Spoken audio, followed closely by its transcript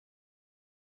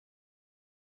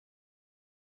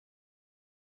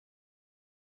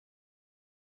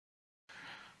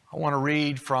I want to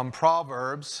read from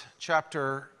Proverbs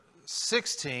chapter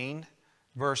 16,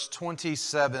 verse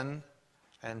 27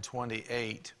 and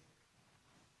 28.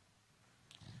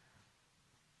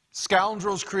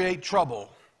 Scoundrels create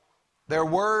trouble. Their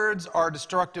words are a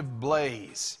destructive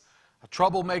blaze. A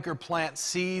troublemaker plants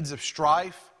seeds of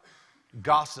strife.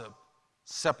 Gossip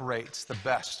separates the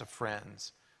best of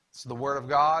friends. It's the word of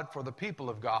God for the people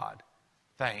of God.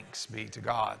 Thanks be to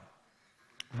God.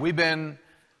 We've been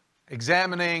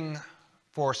examining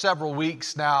for several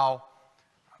weeks now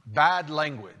bad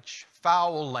language,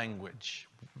 foul language,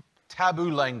 taboo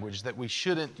language that we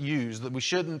shouldn't use, that we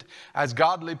shouldn't, as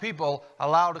godly people,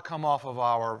 allow to come off of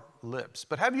our lips.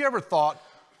 But have you ever thought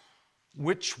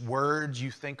which words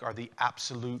you think are the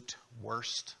absolute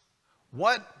worst?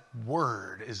 What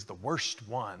word is the worst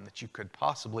one that you could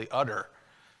possibly utter,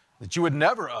 that you would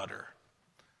never utter?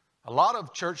 A lot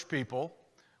of church people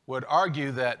would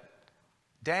argue that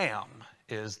damn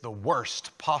is the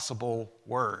worst possible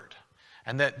word,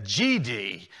 and that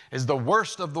GD is the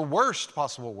worst of the worst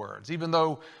possible words, even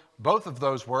though both of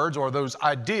those words or those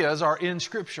ideas are in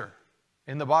Scripture,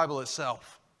 in the Bible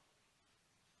itself.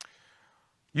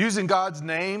 Using God's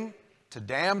name to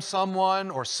damn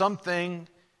someone or something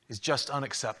is just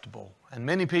unacceptable. And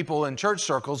many people in church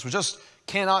circles just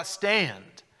cannot stand.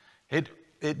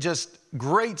 It just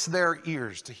grates their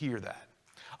ears to hear that.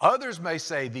 Others may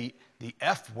say the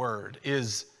F word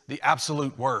is the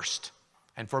absolute worst.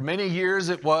 And for many years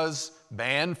it was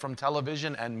banned from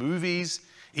television and movies,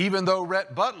 even though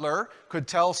Rhett Butler could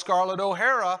tell Scarlett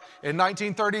O'Hara in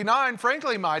 1939,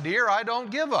 frankly, my dear, I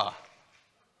don't give a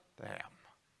damn.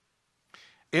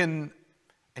 And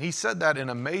he said that in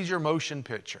a major motion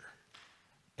picture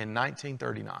in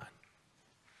 1939.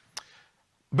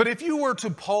 But if you were to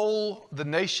poll the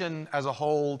nation as a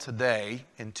whole today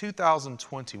in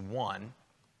 2021,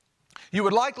 you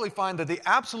would likely find that the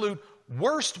absolute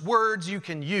worst words you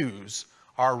can use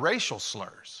are racial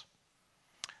slurs.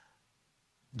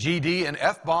 GD and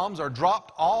F-bombs are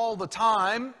dropped all the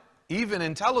time, even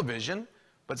in television,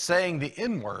 but saying the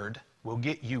N-word will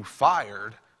get you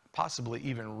fired, possibly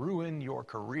even ruin your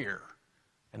career,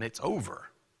 and it's over.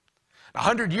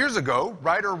 100 years ago,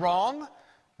 right or wrong,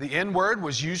 the N-word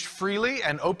was used freely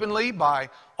and openly by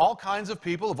all kinds of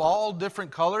people of all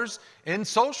different colors in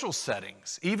social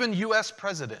settings, even U.S.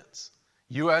 presidents.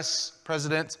 U.S.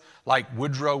 presidents like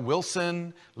Woodrow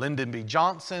Wilson, Lyndon B.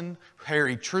 Johnson,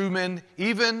 Harry Truman,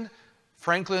 even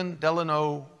Franklin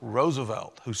Delano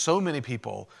Roosevelt, who so many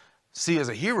people see as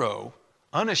a hero,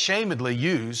 unashamedly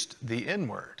used the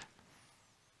N-word.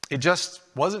 It just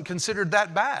wasn't considered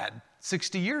that bad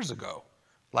 60 years ago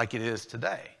like it is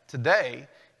today. Today,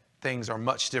 things are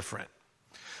much different.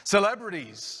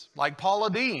 Celebrities like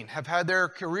Paula Deen have had their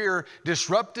career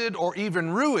disrupted or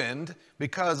even ruined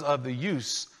because of the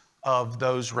use of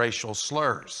those racial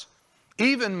slurs.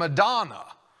 Even Madonna,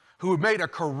 who made a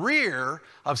career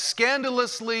of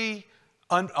scandalously,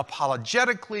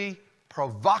 unapologetically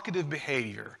provocative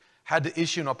behavior, had to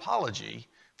issue an apology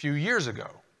a few years ago.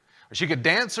 She could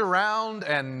dance around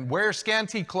and wear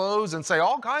scanty clothes and say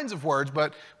all kinds of words,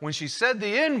 but when she said the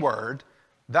N-word,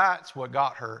 that's what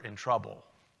got her in trouble,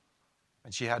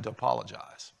 and she had to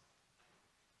apologize.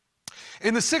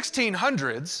 In the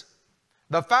 1600s,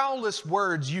 the foulest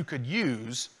words you could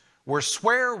use were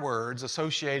swear words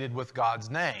associated with God's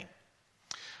name.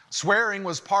 Swearing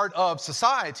was part of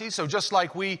society, so just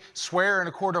like we swear in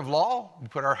a court of law, we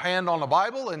put our hand on the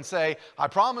Bible and say, I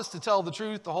promise to tell the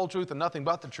truth, the whole truth, and nothing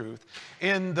but the truth.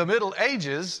 In the Middle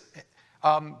Ages,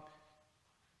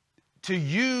 to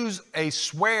use a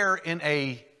swear in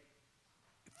a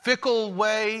fickle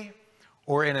way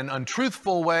or in an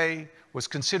untruthful way was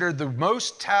considered the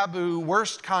most taboo,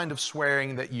 worst kind of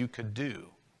swearing that you could do.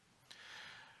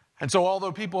 And so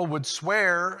although people would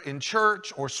swear in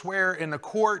church or swear in a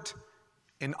court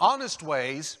in honest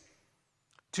ways,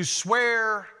 to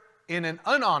swear in an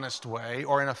unhonest way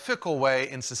or in a fickle way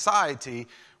in society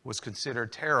was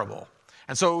considered terrible.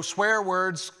 And so swear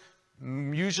words,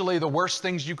 usually the worst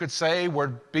things you could say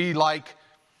would be like,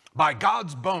 by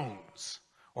God's bones,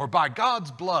 or by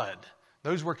God's blood.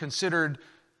 Those were considered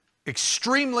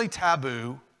extremely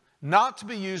taboo, not to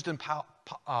be used in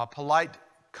polite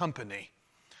company.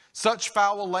 Such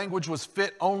foul language was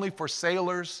fit only for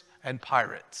sailors and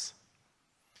pirates.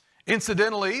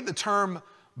 Incidentally, the term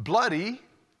bloody,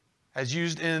 as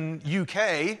used in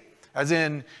UK, as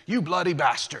in, you bloody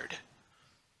bastard,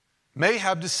 may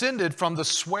have descended from the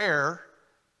swear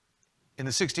in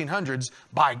the 1600s,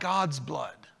 by God's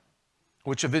blood,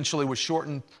 which eventually was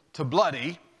shortened to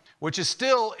bloody, which is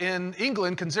still in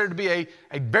England considered to be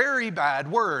a very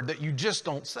bad word that you just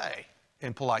don't say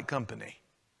in polite company.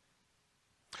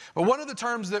 But one of the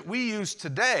terms that we use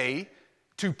today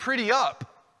to pretty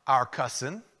up our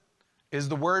cussing is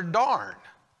the word darn.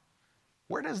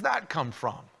 Where does that come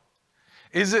from?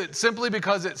 Is it simply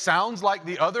because it sounds like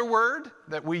the other word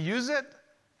that we use it?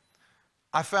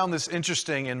 I found this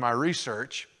interesting in my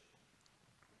research.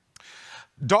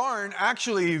 Darn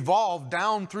actually evolved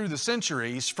down through the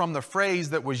centuries from the phrase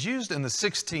that was used in the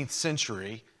 16th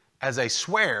century as a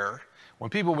swear when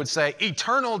people would say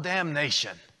eternal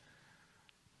damnation.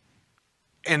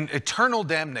 And eternal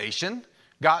damnation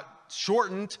got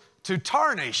shortened to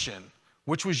tarnation,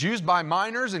 which was used by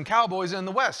miners and cowboys in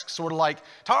the West, sort of like,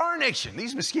 tarnation,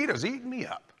 these mosquitoes eating me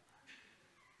up.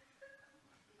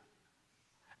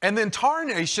 And then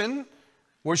tarnation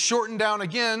was shortened down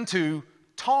again to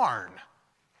tarn,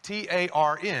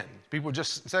 T-A-R-N. People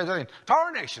just say,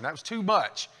 tarnation, that was too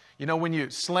much. You know, when you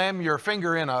slam your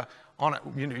finger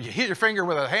you hit your finger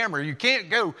with a hammer, you can't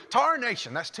go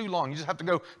tarnation, that's too long. You just have to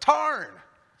go tarn.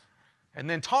 And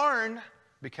then tarn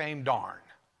became darn.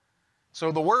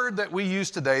 So the word that we use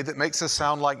today that makes us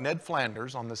sound like Ned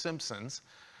Flanders on The Simpsons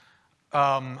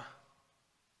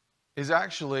is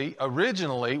actually,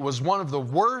 originally, was one of the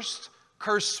worst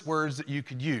curse words that you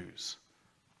could use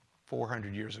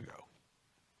 400 years ago.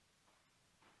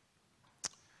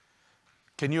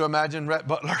 Can you imagine Rhett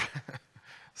Butler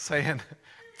saying,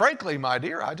 frankly, my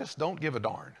dear, I just don't give a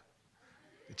darn.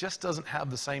 It just doesn't have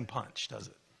the same punch, does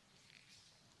it?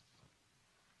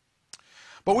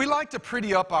 But we like to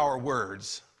pretty up our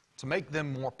words to make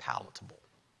them more palatable.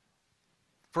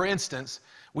 For instance,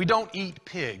 we don't eat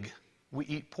pig, we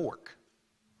eat pork.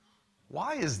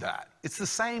 Why is that? It's the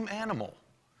same animal.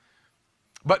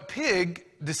 But pig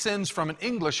descends from an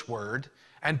English word,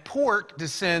 and pork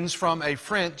descends from a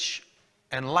French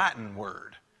and Latin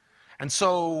word. And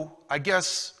so I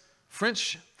guess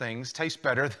French things taste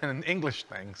better than English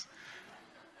things.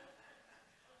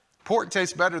 Pork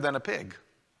tastes better than a pig.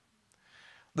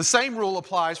 The same rule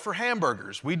applies for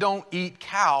hamburgers. We don't eat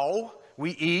cow,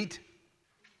 we eat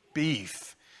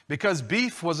beef. Because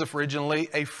beef was originally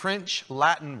a French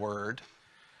Latin word,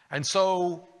 and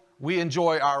so we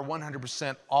enjoy our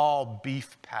 100% all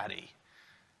beef patty.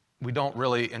 We don't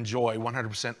really enjoy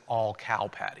 100% all cow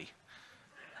patty.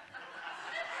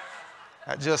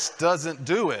 That just doesn't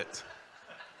do it.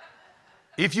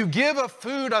 If you give a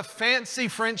food a fancy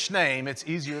French name, it's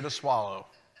easier to swallow.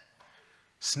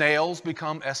 Snails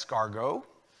become escargot.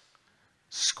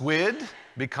 Squid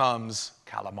becomes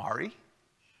calamari.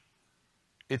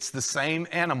 It's the same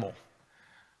animal.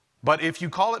 But if you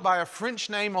call it by a French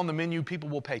name on the menu, people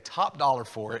will pay top dollar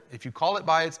for it. If you call it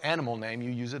by its animal name,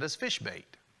 you use it as fish bait.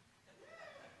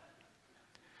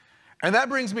 And that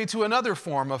brings me to another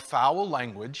form of foul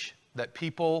language that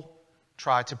people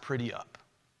try to pretty up.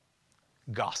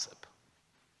 Gossip.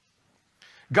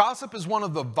 Gossip is one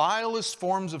of the vilest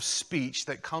forms of speech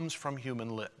that comes from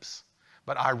human lips.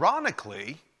 But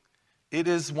ironically, it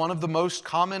is one of the most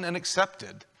common and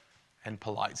accepted in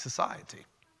polite society.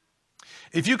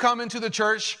 If you come into the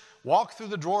church, walk through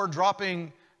the door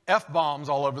dropping F-bombs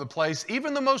all over the place,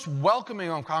 even the most welcoming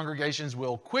of congregations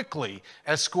will quickly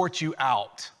escort you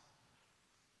out.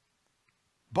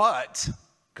 But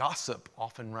gossip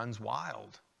often runs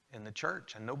wild in the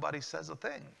church and nobody says a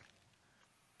thing.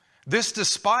 This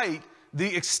despite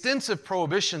the extensive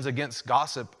prohibitions against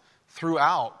gossip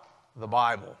throughout the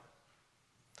Bible.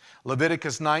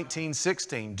 Leviticus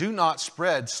 19:16, do not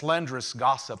spread slanderous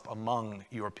gossip among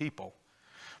your people.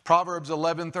 Proverbs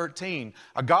 11:13,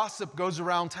 a gossip goes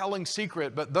around telling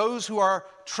secret, but those who are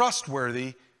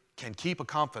trustworthy can keep a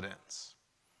confidence.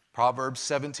 Proverbs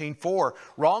 17:4,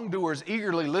 wrongdoers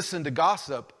eagerly listen to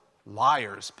gossip,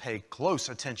 liars pay close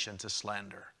attention to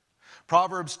slander.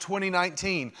 Proverbs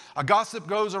 20:19, a gossip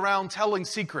goes around telling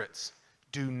secrets.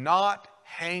 Do not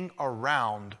hang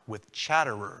around with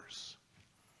chatterers.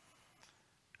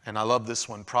 And I love this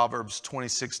one, Proverbs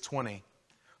 26:20,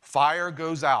 fire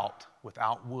goes out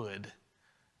without wood,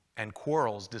 and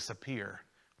quarrels disappear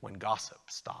when gossip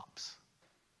stops.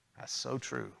 That's so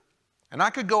true. And I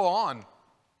could go on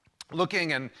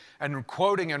looking and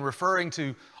quoting and referring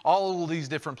to all these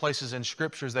different places in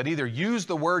scriptures that either use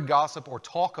the word gossip or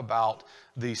talk about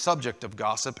the subject of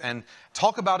gossip and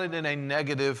talk about it in a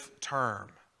negative term.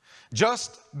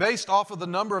 Just based off of the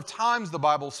number of times the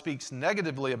Bible speaks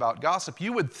negatively about gossip,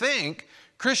 you would think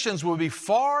Christians would be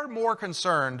far more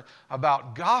concerned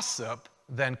about gossip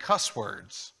than cuss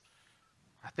words.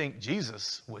 I think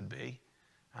Jesus would be.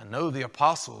 I know the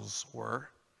apostles were.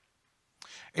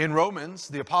 In Romans,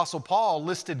 the Apostle Paul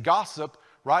listed gossip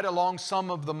right along some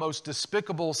of the most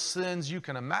despicable sins you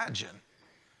can imagine.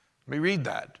 Let me read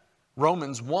that.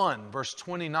 Romans 1, verse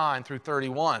 29 through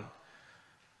 31.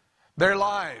 Their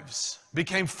lives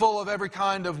became full of every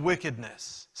kind of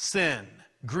wickedness, sin,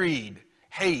 greed,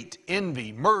 hate,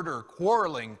 envy, murder,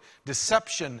 quarreling,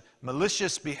 deception,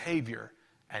 malicious behavior,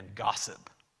 and gossip.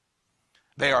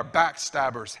 They are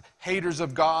backstabbers, haters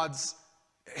of God,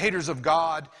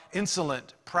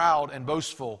 insolent, proud, and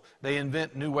boastful. They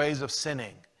invent new ways of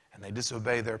sinning, and they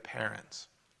disobey their parents.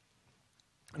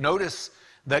 Notice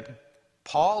that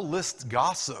Paul lists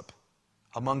gossip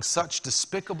among such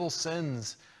despicable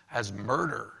sins as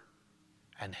murder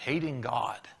and hating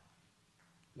God.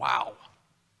 Wow.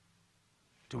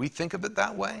 Do we think of it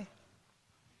that way?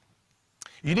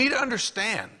 You need to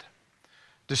understand,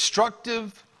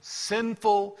 destructive,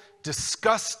 sinful,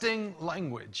 disgusting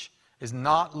language is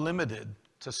not limited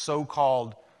to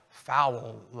so-called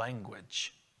foul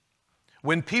language.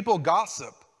 When people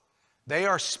gossip, they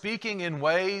are speaking in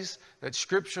ways that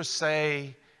Scripture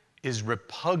say is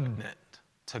repugnant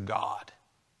to God.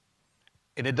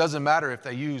 And it doesn't matter if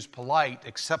they use polite,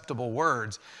 acceptable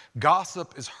words.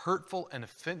 Gossip is hurtful and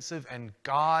offensive, and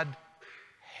God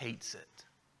hates it.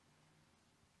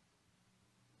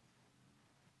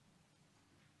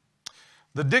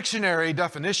 The dictionary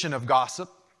definition of gossip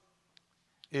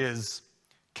is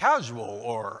casual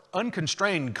or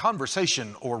unconstrained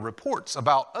conversation or reports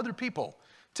about other people,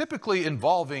 typically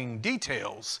involving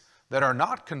details that are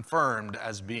not confirmed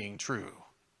as being true.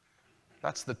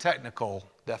 That's the technical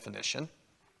definition.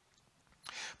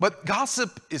 But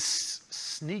gossip is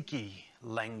sneaky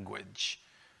language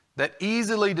that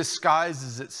easily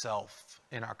disguises itself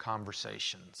in our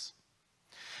conversations.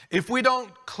 If we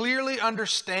don't clearly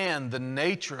understand the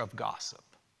nature of gossip,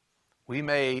 we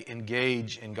may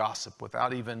engage in gossip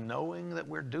without even knowing that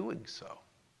we're doing so.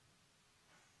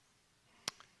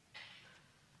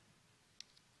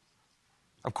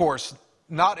 Of course,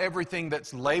 not everything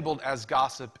that's labeled as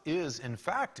gossip is in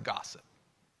fact gossip.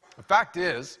 The fact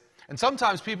is, and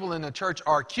sometimes people in the church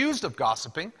are accused of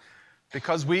gossiping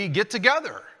because we get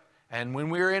together. And when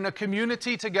we're in a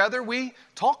community together, we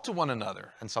talk to one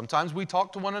another. And sometimes we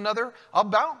talk to one another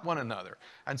about one another.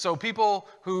 And so people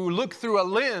who look through a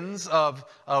lens of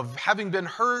having been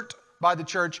hurt by the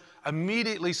church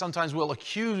immediately sometimes will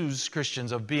accuse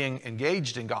Christians of being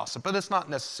engaged in gossip. But it's not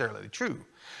necessarily true.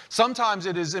 Sometimes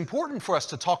it is important for us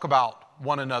to talk about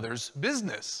one another's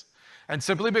business. And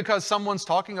simply because someone's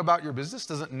talking about your business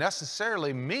doesn't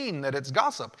necessarily mean that it's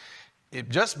gossip. It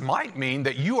just might mean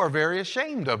that you are very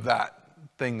ashamed of that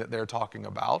thing that they're talking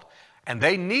about, and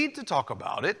they need to talk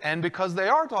about it, and because they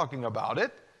are talking about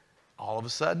it, all of a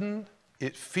sudden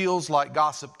it feels like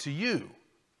gossip to you.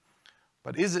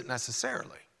 But is it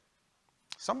necessarily?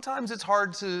 Sometimes it's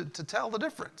hard to tell the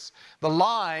difference. The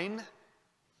line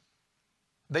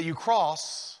that you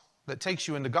cross that takes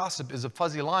you into gossip is a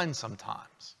fuzzy line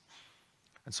sometimes.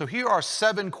 And so here are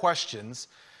 7 questions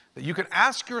that you can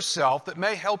ask yourself that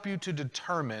may help you to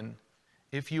determine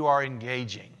if you are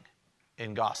engaging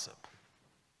in gossip.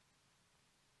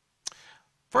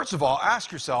 First of all,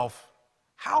 ask yourself,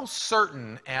 how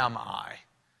certain am I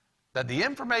that the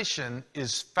information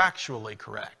is factually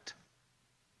correct?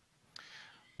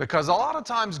 Because a lot of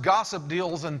times gossip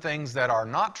deals in things that are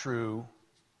not true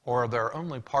or they're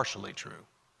only partially true.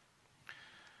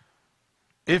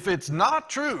 If it's not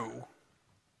true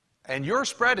and you're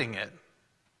spreading it,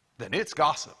 then it's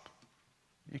gossip.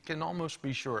 You can almost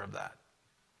be sure of that.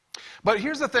 But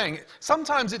here's the thing.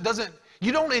 Sometimes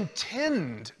you don't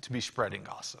intend to be spreading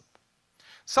gossip.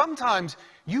 Sometimes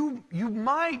you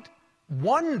might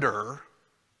wonder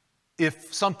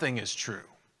if something is true.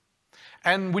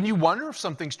 And when you wonder if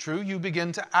something's true, you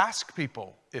begin to ask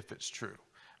people if it's true.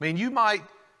 I mean, you might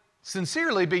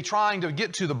sincerely be trying to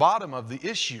get to the bottom of the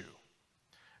issue.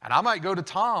 And I might go to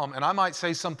Tom and I might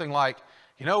say something like,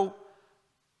 you know,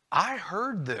 I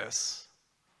heard this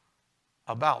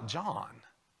about John,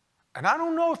 and I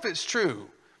don't know if it's true,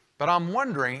 but I'm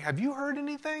wondering, have you heard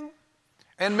anything?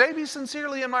 And maybe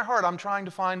sincerely in my heart, I'm trying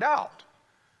to find out.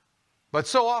 But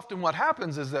so often what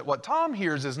happens is that what Tom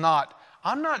hears is not,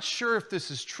 I'm not sure if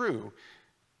this is true.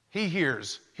 He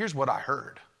hears, here's what I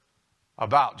heard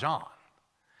about John.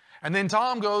 And then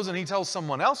Tom goes and he tells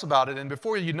someone else about it, and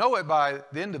before you know it, by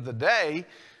the end of the day,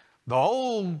 the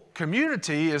whole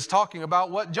community is talking about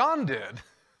what John did.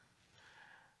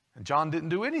 And John didn't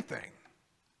do anything.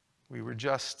 We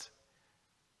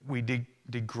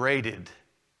degraded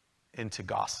into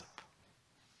gossip.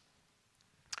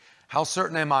 How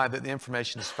certain am I that the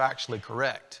information is factually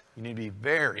correct? You need to be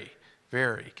very,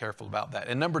 very careful about that.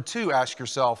 And number 2, ask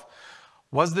yourself,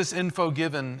 was this info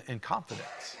given in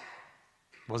confidence?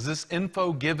 Was this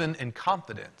info given in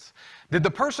confidence? Did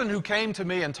the person who came to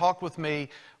me and talked with me,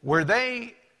 were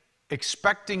they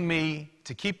expecting me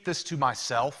to keep this to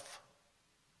myself?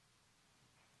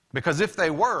 Because if they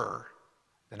were,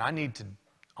 then I need to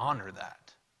honor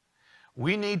that.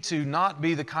 We need to not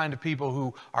be the kind of people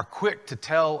who are quick to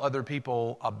tell other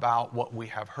people about what we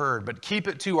have heard, but keep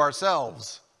it to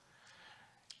ourselves.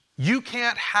 You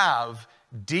can't have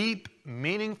deep,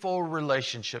 meaningful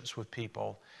relationships with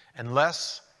people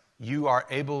unless you are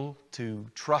able to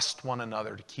trust one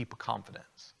another to keep a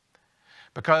confidence.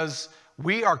 Because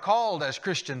we are called as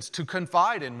Christians to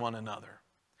confide in one another,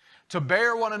 to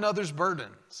bear one another's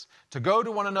burdens, to go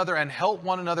to one another and help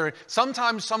one another.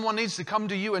 Sometimes someone needs to come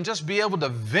to you and just be able to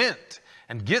vent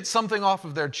and get something off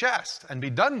of their chest and be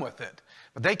done with it.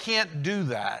 But they can't do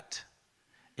that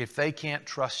if they can't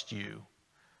trust you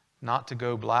not to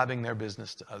go blabbing their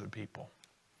business to other people.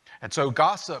 And so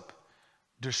gossip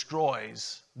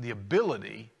destroys the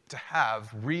ability to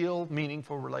have real,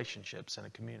 meaningful relationships in a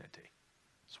community.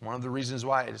 It's one of the reasons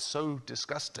why it is so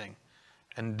disgusting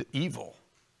and evil.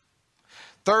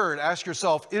 Third, ask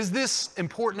yourself, is this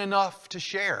important enough to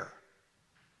share?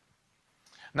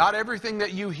 Not everything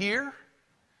that you hear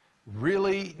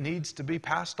really needs to be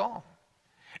passed on.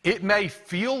 It may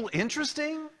feel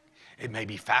interesting, it may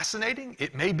be fascinating,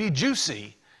 it may be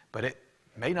juicy, but it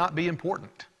may not be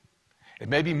important. It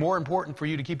may be more important for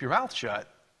you to keep your mouth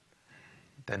shut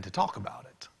than to talk about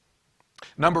it.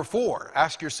 Number 4,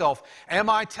 ask yourself, am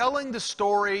I telling the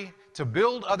story to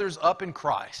build others up in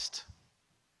Christ?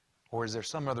 Or is there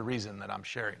some other reason that I'm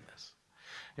sharing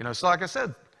this? So like I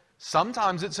said,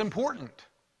 sometimes it's important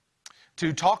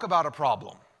to talk about a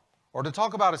problem or to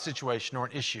talk about a situation or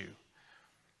an issue.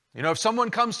 If someone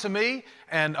comes to me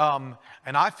and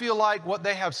I feel like what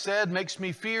they have said makes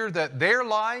me fear that their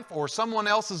life or someone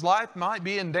else's life might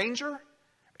be in danger,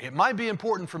 it might be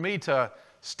important for me to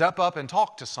step up and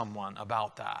talk to someone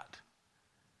about that.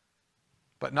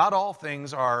 But not all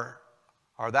things are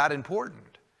that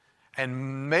important.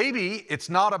 And maybe it's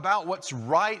not about what's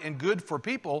right and good for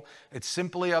people. It's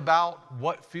simply about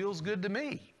what feels good to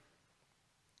me.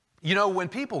 When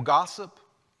people gossip,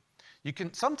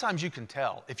 sometimes you can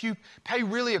tell if you pay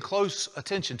really a close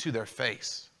attention to their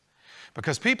face.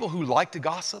 Because people who like to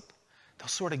gossip, they'll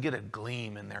sort of get a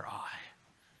gleam in their eye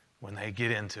when they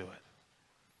get into it.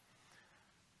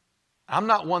 I'm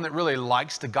not one that really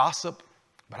likes to gossip,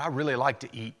 but I really like to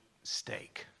eat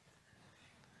steak.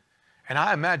 And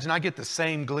I imagine I get the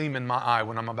same gleam in my eye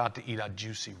when I'm about to eat a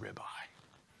juicy ribeye.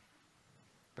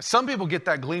 But some people get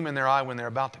that gleam in their eye when they're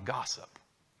about to gossip.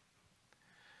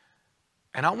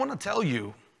 And I want to tell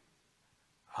you,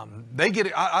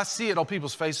 I see it on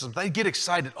people's faces. They get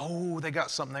excited. Oh, they got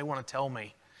something they want to tell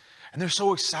me. And they're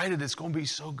so excited it's going to be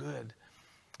so good.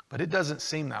 But it doesn't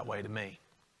seem that way to me.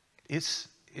 It's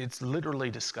literally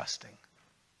disgusting.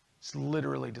 It's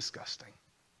literally disgusting.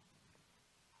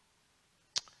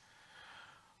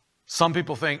 Some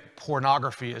people think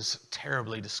pornography is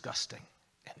terribly disgusting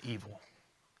and evil.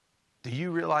 Do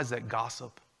you realize that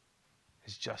gossip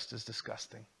is just as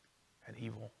disgusting and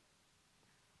evil?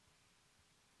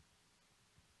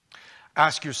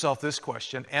 Ask yourself this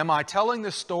question: am I telling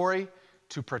this story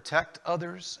to protect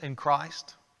others in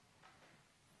Christ?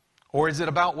 Or is it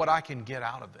about what I can get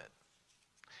out of it?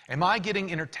 Am I getting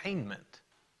entertainment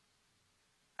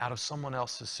out of someone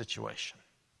else's situation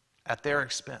at their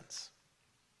expense?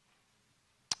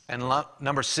 And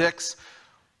number 6,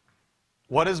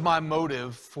 what is my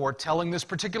motive for telling this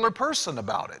particular person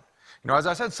about it? As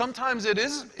I said, sometimes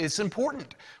it's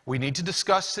important. We need to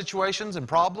discuss situations and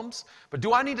problems, but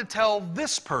do I need to tell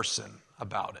this person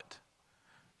about it?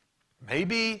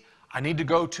 Maybe I need to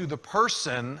go to the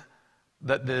person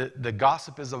that the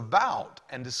gossip is about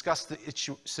and discuss the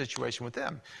situation with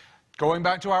them. Going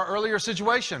back to our earlier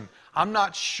situation, I'm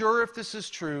not sure if this is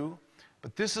true,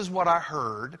 but this is what I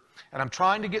heard, and I'm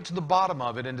trying to get to the bottom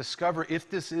of it and discover if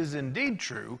this is indeed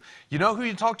true. You know who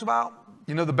you talked about?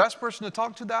 The best person to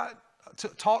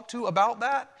talk to about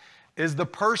that is the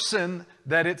person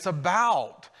that it's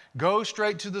about. Go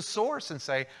straight to the source and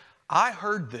say, I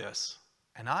heard this,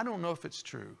 and I don't know if it's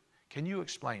true. Can you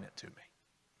explain it to me?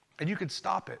 And you could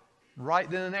stop it right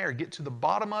then and there, get to the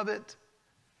bottom of it,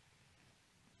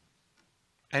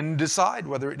 and decide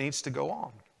whether it needs to go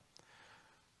on.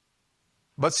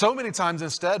 But so many times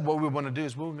instead, what we want to do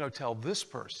is we want to go tell this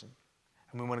person,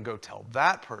 and we want to go tell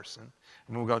that person,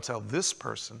 and we'll go tell this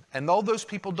person, and all those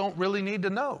people don't really need to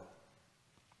know.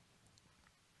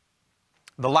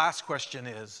 The last question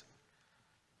is,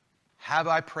 have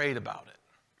I prayed about it?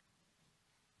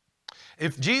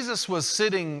 If Jesus was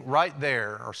sitting right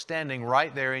there or standing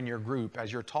right there in your group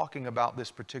as you're talking about this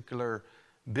particular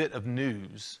bit of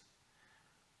news,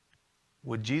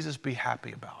 would Jesus be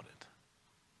happy about it?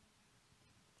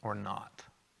 or not?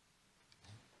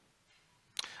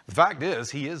 The fact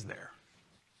is, He is there.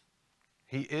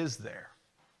 He is there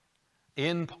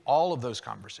in all of those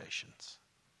conversations.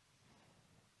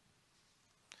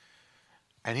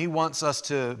 And He wants us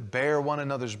to bear one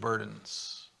another's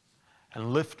burdens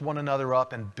and lift one another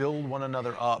up and build one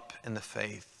another up in the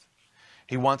faith.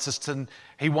 He wants us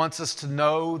to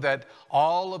know that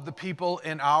all of the people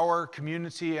in our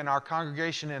community, in our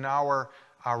congregation, in our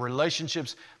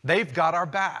relationships, they've got our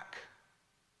back.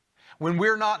 When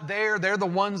we're not there, they're the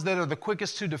ones that are the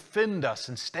quickest to defend us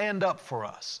and stand up for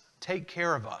us, take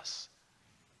care of us.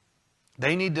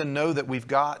 They need to know that we've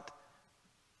got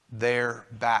their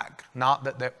back, not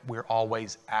that we're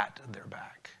always at their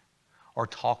back or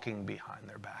talking behind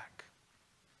their back.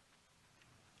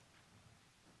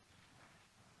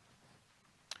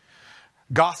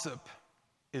 Gossip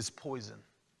is poison,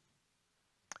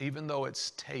 even though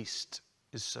its taste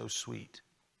is so sweet.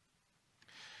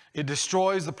 It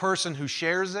destroys the person who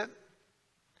shares it.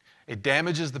 It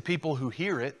damages the people who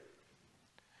hear it.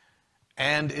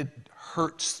 And it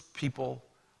hurts people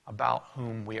about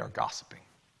whom we are gossiping.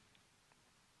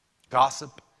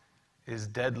 Gossip is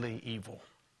deadly evil.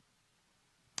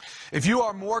 If you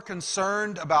are more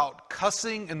concerned about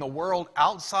cussing in the world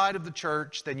outside of the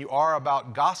church than you are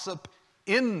about gossip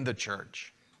in the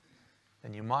church,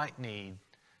 then you might need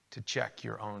to check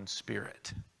your own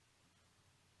spirit.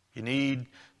 You need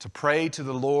to pray to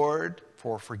the Lord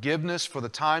for forgiveness for the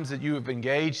times that you have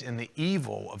engaged in the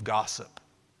evil of gossip.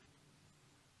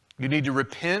 You need to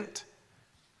repent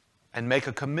and make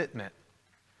a commitment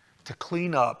to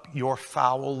clean up your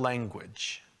foul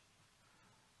language,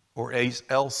 or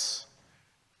else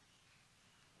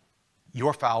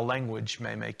your foul language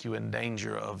may make you in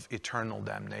danger of eternal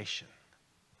damnation.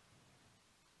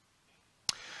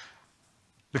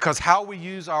 Because how we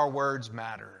use our words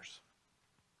matters.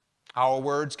 Our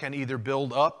words can either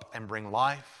build up and bring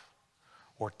life,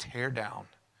 or tear down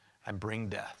and bring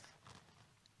death.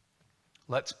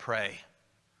 Let's pray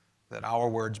that our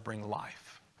words bring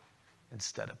life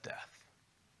instead of death.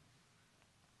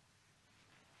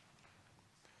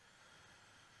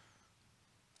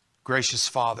 Gracious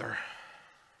Father,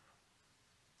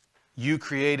 You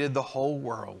created the whole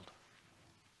world.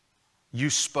 You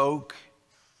spoke,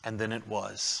 and then it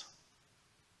was.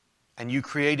 And You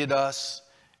created us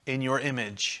in Your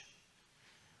image.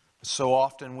 So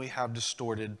often we have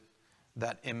distorted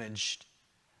that image.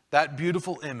 That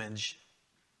beautiful image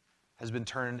has been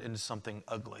turned into something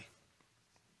ugly.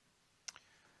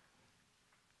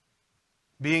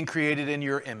 Being created in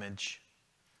Your image,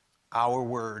 our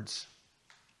words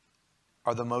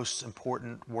are the most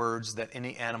important words that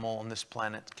any animal on this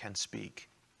planet can speak.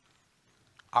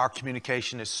 Our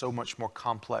communication is so much more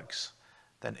complex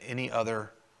than any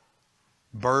other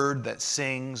bird that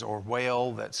sings or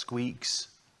whale that squeaks.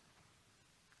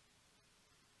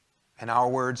 And our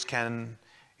words can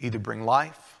either bring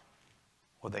life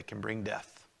or they can bring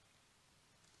death.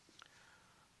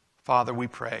 Father, we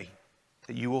pray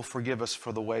that You will forgive us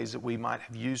for the ways that we might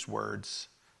have used words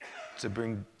to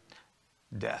bring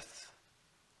death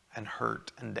and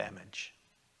hurt and damage.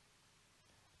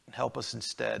 And help us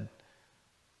instead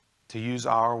to use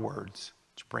our words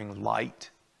to bring light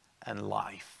and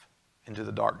life into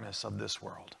the darkness of this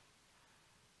world.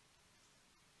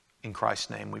 In Christ's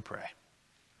name we pray.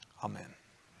 Amen.